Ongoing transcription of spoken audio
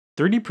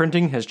3D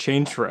printing has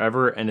changed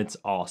forever and it's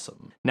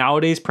awesome.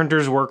 Nowadays,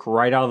 printers work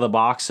right out of the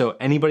box so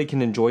anybody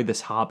can enjoy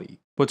this hobby.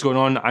 What's going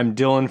on? I'm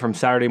Dylan from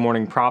Saturday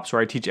Morning Props,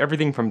 where I teach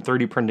everything from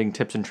 3D printing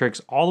tips and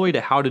tricks all the way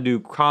to how to do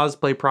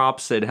cosplay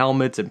props and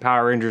helmets and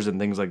Power Rangers and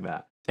things like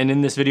that. And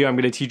in this video, I'm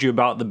going to teach you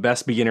about the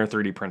best beginner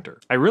 3D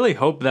printer. I really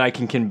hope that I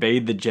can convey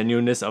the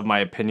genuineness of my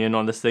opinion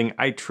on this thing.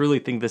 I truly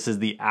think this is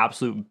the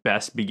absolute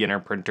best beginner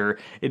printer.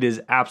 It is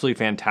absolutely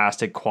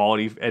fantastic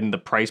quality and the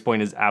price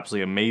point is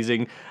absolutely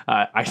amazing.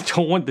 I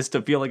don't want this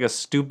to feel like a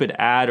stupid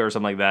ad or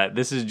something like that.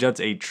 This is just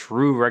a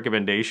true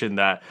recommendation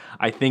that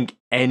I think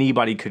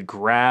anybody could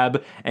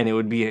grab, and it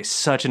would be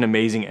such an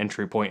amazing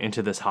entry point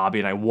into this hobby,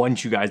 and I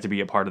want you guys to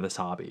be a part of this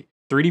hobby.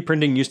 3D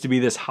printing used to be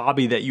this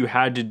hobby that you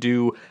had to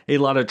do a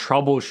lot of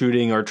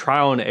troubleshooting or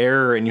trial and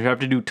error, and you have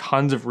to do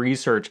tons of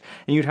research,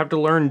 and you'd have to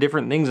learn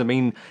different things. I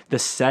mean, the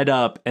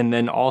setup, and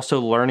then also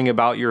learning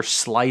about your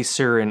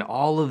slicer and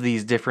all of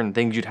these different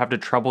things. You'd have to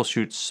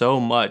troubleshoot so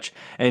much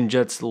and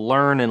just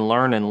learn and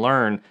learn and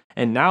learn.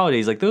 And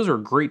nowadays, like, those are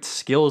great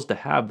skills to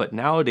have, but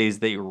nowadays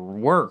they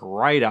work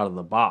right out of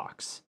the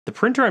box. The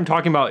printer I'm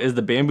talking about is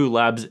the Bambu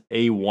Labs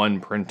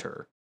A1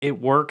 printer. It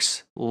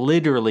works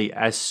literally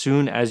as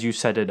soon as you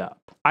set it up.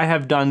 I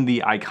have done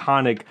the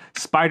iconic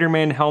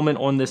Spider-Man helmet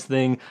on this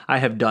thing. I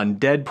have done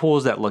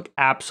Deadpools that look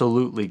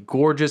absolutely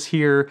gorgeous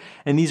here.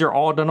 And these are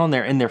all done on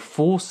there, and they're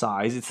full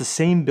size. It's the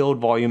same build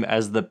volume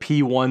as the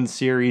P1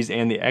 series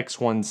and the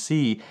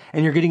X1C.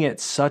 And you're getting it at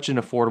such an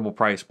affordable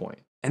price point.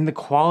 And the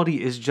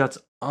quality is just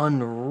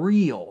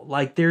unreal.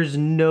 Like, there's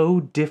no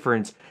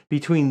difference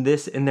between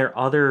this and their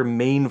other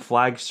main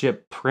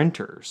flagship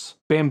printers.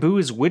 Bambu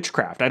is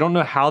witchcraft. I don't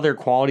know how their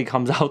quality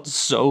comes out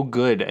so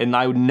good, and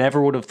I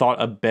never would have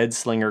thought a bed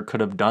slinger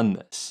could have done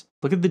this.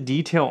 Look at the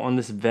detail on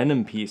this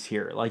Venom piece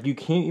here. Like, you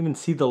can't even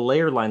see the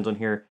layer lines on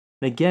here.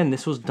 And again,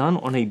 this was done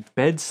on a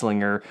bed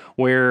slinger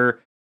where,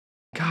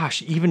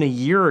 gosh, even a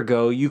year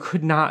ago, you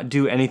could not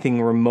do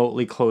anything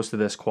remotely close to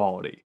this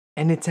quality.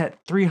 And it's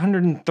at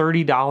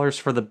 $330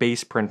 for the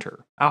base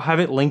printer. I'll have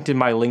it linked in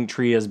my link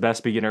tree as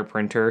best beginner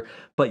printer,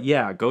 but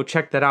yeah, go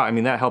check that out. I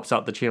mean, that helps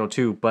out the channel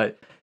too, but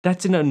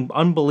that's an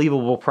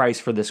unbelievable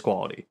price for this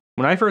quality.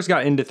 When I first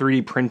got into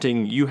 3D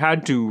printing, you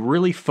had to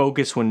really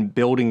focus when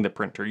building the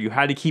printer. You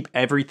had to keep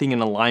everything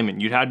in alignment.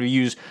 You'd have to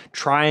use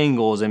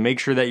triangles and make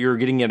sure that you were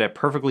getting it at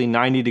perfectly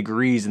 90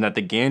 degrees and that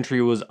the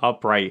gantry was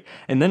upright.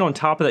 And then on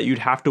top of that, you'd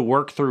have to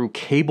work through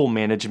cable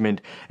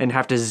management and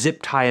have to zip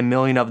tie a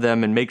million of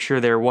them and make sure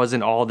there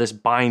wasn't all this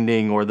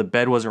binding or the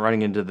bed wasn't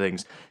running into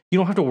things. You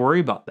don't have to worry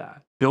about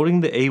that.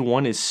 Building the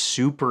A1 is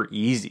super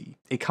easy.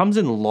 It comes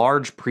in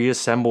large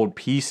pre-assembled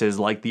pieces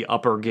like the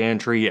upper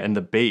gantry and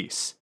the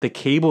base. The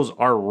cables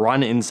are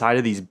run inside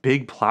of these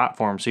big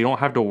platforms, so you don't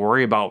have to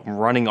worry about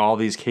running all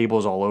these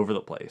cables all over the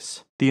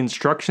place. The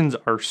instructions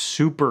are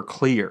super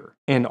clear,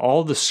 and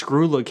all the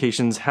screw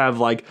locations have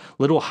like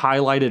little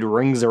highlighted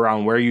rings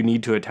around where you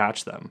need to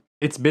attach them.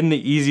 It's been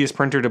the easiest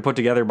printer to put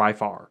together by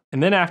far.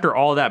 And then after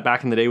all that,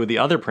 back in the day with the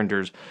other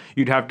printers,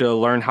 you'd have to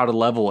learn how to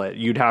level it.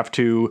 You'd have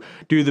to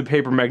do the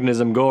paper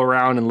mechanism, go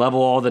around and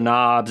level all the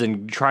knobs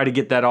and try to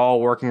get that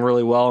all working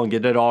really well and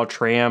get it all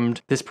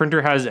trimmed. This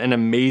printer has an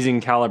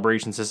amazing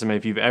calibration system.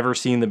 If you've ever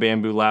seen the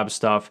Bambu Lab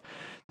stuff,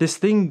 this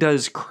thing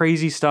does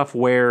crazy stuff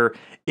where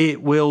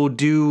it will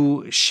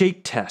do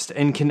shake test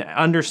and can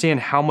understand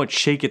how much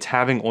shake it's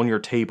having on your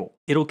table.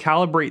 It'll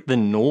calibrate the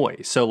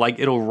noise. So like,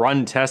 it'll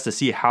run tests to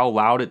see how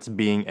loud it's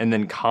being and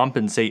then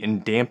compensate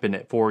and dampen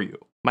it for you.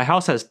 My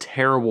house has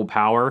terrible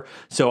power,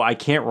 so I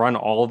can't run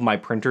all of my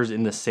printers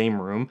in the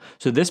same room.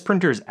 So this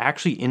printer is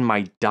actually in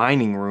my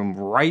dining room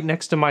right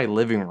next to my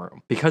living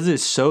room. Because it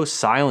is so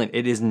silent,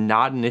 it is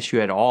not an issue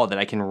at all that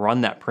I can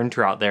run that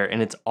printer out there,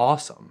 and it's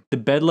awesome. The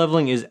bed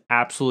leveling is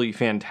absolutely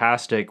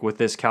fantastic with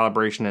this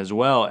calibration as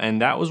well,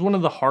 and that was one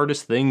of the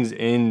hardest things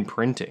in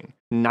printing.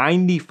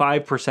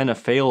 95% of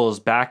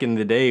fails back in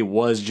the day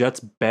was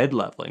just bed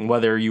leveling,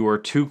 whether you were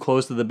too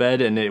close to the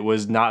bed and it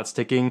was not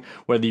sticking,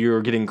 whether you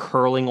were getting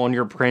curling on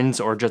your prints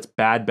or just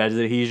bad bed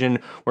adhesion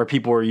where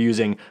people were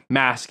using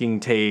masking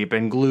tape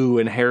and glue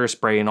and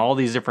hairspray and all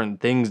these different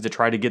things to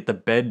try to get the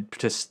bed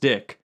to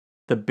stick.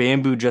 The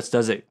Bambu just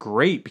does it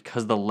great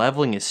because the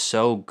leveling is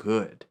so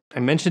good.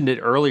 I mentioned it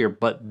earlier,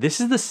 but this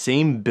is the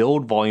same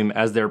build volume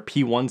as their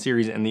P1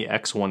 series and the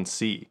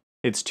X1C.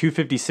 It's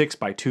 256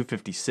 by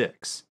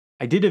 256.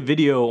 I did a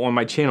video on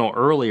my channel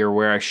earlier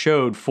where I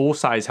showed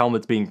full-size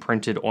helmets being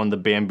printed on the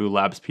Bambu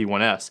Labs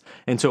P1S,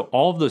 and so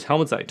all of those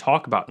helmets that I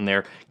talk about in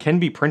there can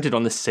be printed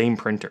on the same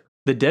printer.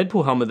 The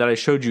Deadpool helmet that I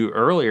showed you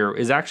earlier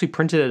is actually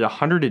printed at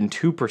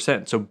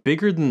 102%, so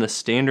bigger than the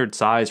standard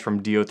size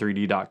from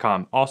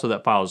do3d.com. Also,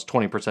 that file is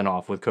 20%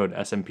 off with code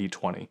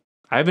SMP20.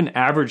 I have an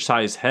average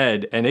size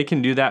head, and it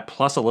can do that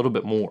plus a little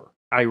bit more.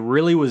 I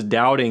really was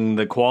doubting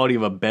the quality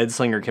of a bed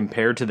slinger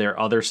compared to their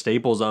other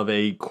staples of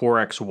a Core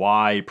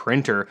XY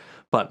printer,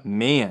 but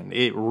man,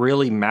 it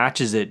really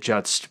matches it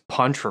just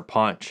punch for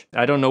punch.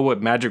 I don't know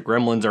what magic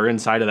gremlins are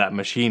inside of that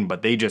machine,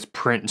 but they just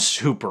print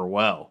super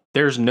well.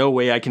 There's no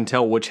way I can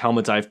tell which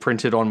helmets I've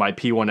printed on my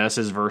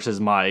P1Ss versus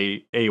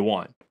my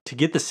A1. to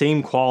get the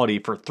same quality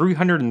for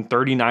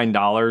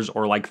 $339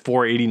 or like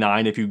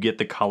 $489 if you get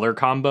the color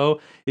combo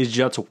is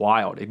just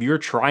wild. If you're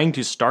trying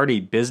to start a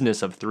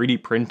business of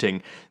 3D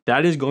printing,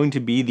 that is going to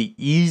be the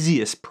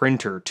easiest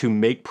printer to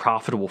make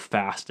profitable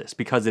fastest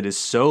because it is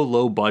so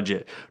low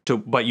budget,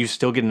 but you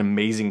still get an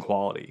amazing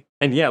quality.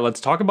 And yeah, let's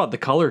talk about the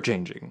color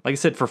changing. Like I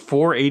said, for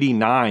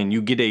 $489,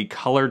 you get a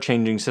color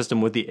changing system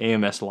with the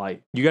AMS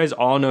light. You guys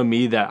all know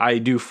me that I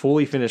do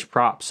fully finished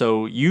props,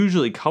 so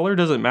usually color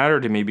doesn't matter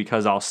to me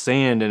because I'll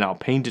sand and I'll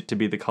paint it to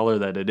be the color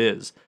that it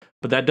is.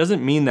 But that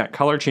doesn't mean that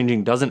color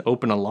changing doesn't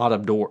open a lot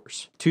of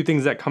doors. Two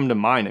things that come to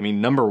mind. I mean,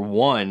 number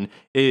one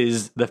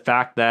is the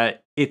fact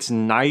that it's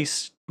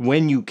nice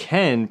when you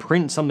can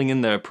print something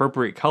in the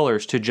appropriate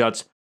colors to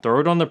just throw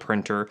it on the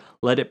printer,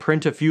 let it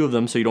print a few of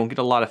them so you don't get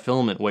a lot of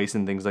filament waste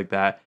and things like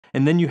that.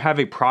 And then you have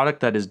a product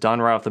that is done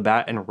right off the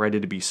bat and ready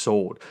to be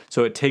sold.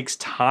 So it takes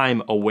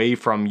time away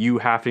from you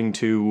having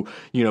to,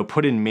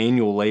 put in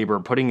manual labor,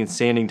 putting in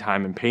sanding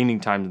time and painting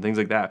time and things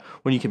like that.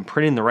 When you can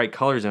print in the right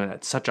colors and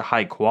at such a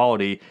high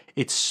quality,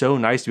 it's so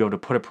nice to be able to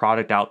put a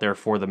product out there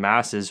for the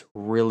masses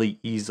really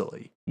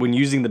easily. When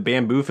using the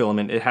Bambu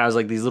filament, it has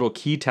like these little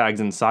key tags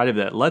inside of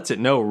it that lets it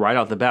know right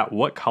off the bat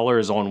what color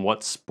is on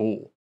what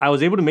spool. I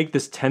was able to make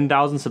this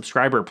 10,000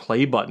 subscriber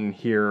play button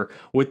here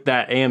with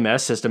that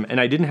AMS system,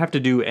 and I didn't have to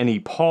do any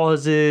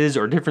pauses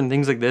or different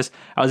things like this.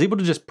 I was able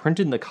to just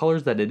print in the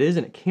colors that it is,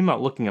 and it came out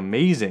looking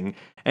amazing.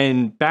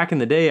 And back in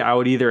the day, I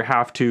would either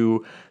have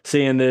to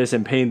sand this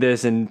and paint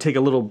this and take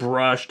a little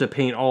brush to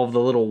paint all of the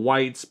little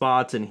white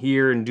spots in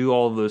here and do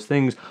all of those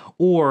things,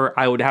 or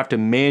I would have to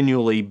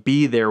manually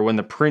be there when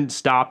the print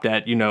stopped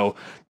at,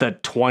 the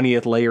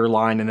 20th layer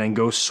line and then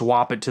go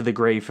swap it to the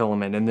gray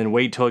filament and then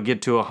wait till it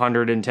get to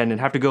 110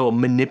 and have to go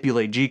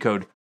manipulate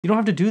G-code. You don't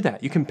have to do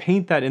that. You can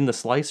paint that in the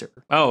slicer.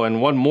 Oh,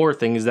 and one more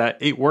thing is that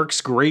it works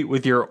great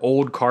with your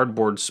old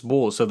cardboard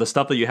spools. So the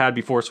stuff that you had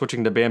before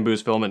switching to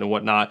Bambu's filament and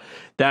whatnot,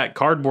 that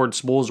cardboard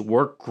spools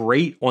work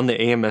great on the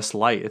AMS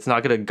light. It's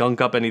not going to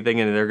gunk up anything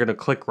and they're going to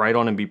click right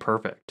on and be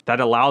perfect. That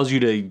allows you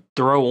to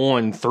throw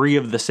on 3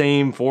 of the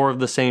same, 4 of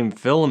the same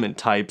filament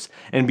types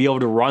and be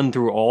able to run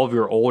through all of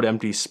your old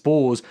empty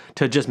spools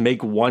to just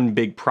make one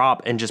big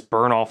prop and just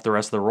burn off the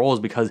rest of the rolls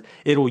because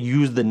it'll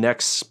use the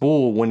next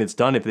spool when it's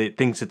done if it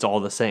thinks it's all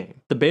the same.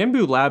 The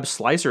Bambu Labs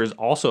slicer is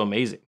also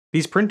amazing.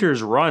 These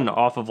printers run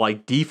off of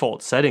like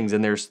default settings,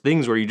 and there's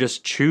things where you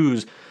just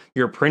choose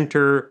your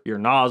printer, your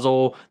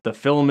nozzle, the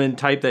filament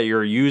type that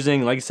you're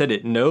using. Like I said,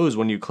 it knows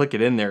when you click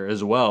it in there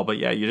as well. But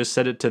yeah, you just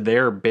set it to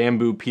their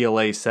Bambu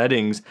PLA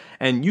settings,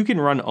 and you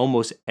can run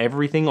almost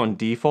everything on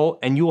default,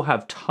 and you will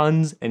have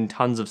tons and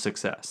tons of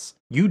success.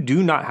 You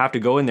do not have to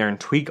go in there and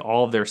tweak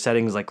all of their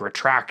settings like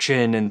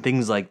retraction and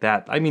things like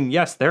that. I mean,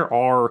 yes, there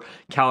are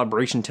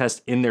calibration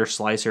tests in their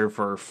slicer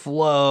for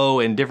flow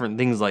and different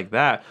things like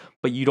that,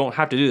 but you don't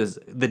have to do this.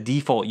 The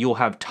default, you'll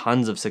have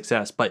tons of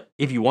success. But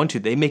if you want to,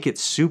 they make it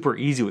super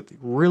easy with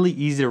really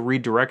easy to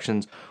read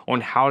directions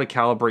on how to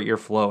calibrate your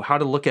flow, how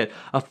to look at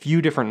a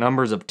few different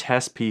numbers of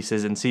test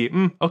pieces and see,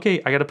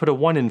 okay, I got to put a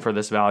 1 in for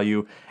this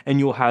value, and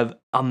you'll have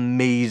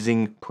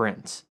amazing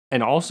prints.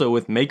 And also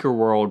with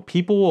MakerWorld,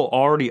 people will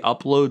already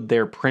upload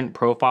their print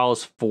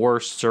profiles for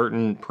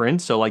certain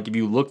prints. So like if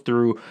you look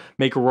through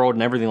MakerWorld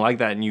and everything like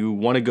that and you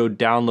want to go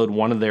download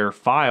one of their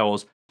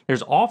files,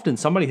 there's often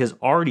somebody has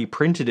already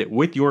printed it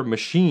with your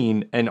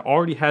machine and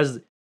already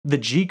has the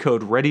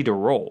G-code ready to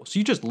roll. So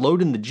you just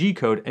load in the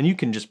G-code and you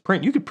can just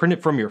print. You could print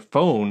it from your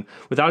phone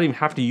without even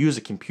having to use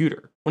a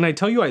computer. When I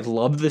tell you I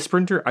love this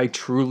printer, I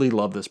truly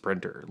love this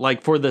printer.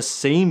 Like for the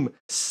same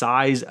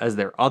size as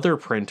their other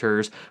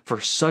printers, for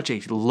such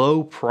a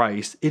low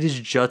price, it is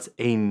just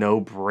a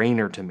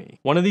no-brainer to me.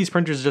 One of these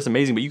printers is just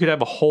amazing, but you could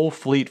have a whole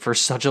fleet for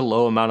such a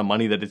low amount of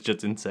money that it's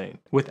just insane.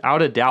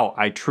 Without a doubt,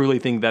 I truly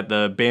think that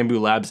the Bambu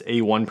Labs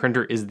A1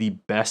 printer is the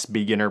best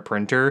beginner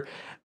printer,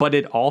 but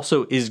it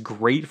also is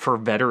great for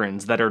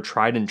veterans that are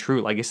tried and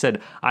true. Like I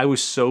said, I was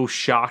so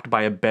shocked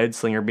by a bed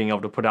slinger being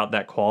able to put out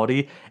that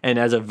quality. And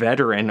as a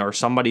veteran or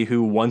somebody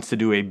who wants to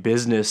do a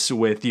business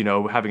with,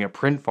 having a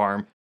print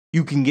farm,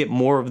 you can get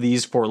more of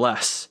these for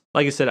less.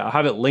 Like I said, I'll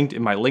have it linked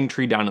in my link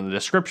tree down in the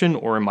description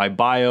or in my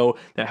bio.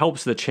 That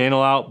helps the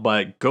channel out,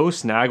 but go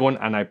snag one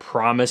and I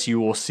promise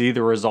you will see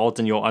the results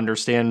and you'll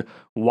understand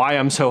why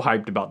I'm so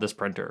hyped about this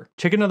printer.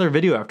 Check another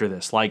video after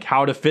this, like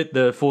how to fit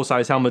the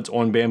full-size helmets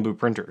on Bambu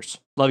printers.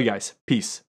 Love you guys. Peace.